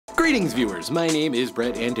Greetings viewers, my name is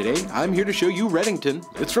Brett and today I'm here to show you Reddington.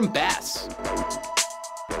 It's from Bass.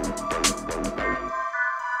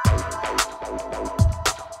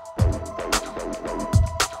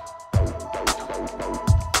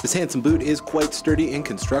 This handsome boot is quite sturdy in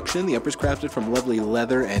construction. The upper is crafted from lovely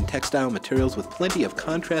leather and textile materials with plenty of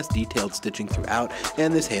contrast detailed stitching throughout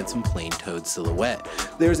and this handsome plain-toed silhouette.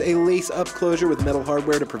 There's a lace-up closure with metal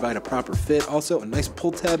hardware to provide a proper fit. Also a nice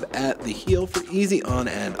pull tab at the heel for easy on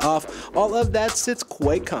and off. All of that sits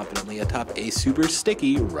quite competently atop a super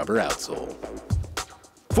sticky rubber outsole.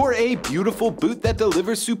 For a beautiful boot that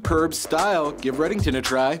delivers superb style, give Reddington a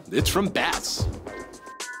try. It's from Bass.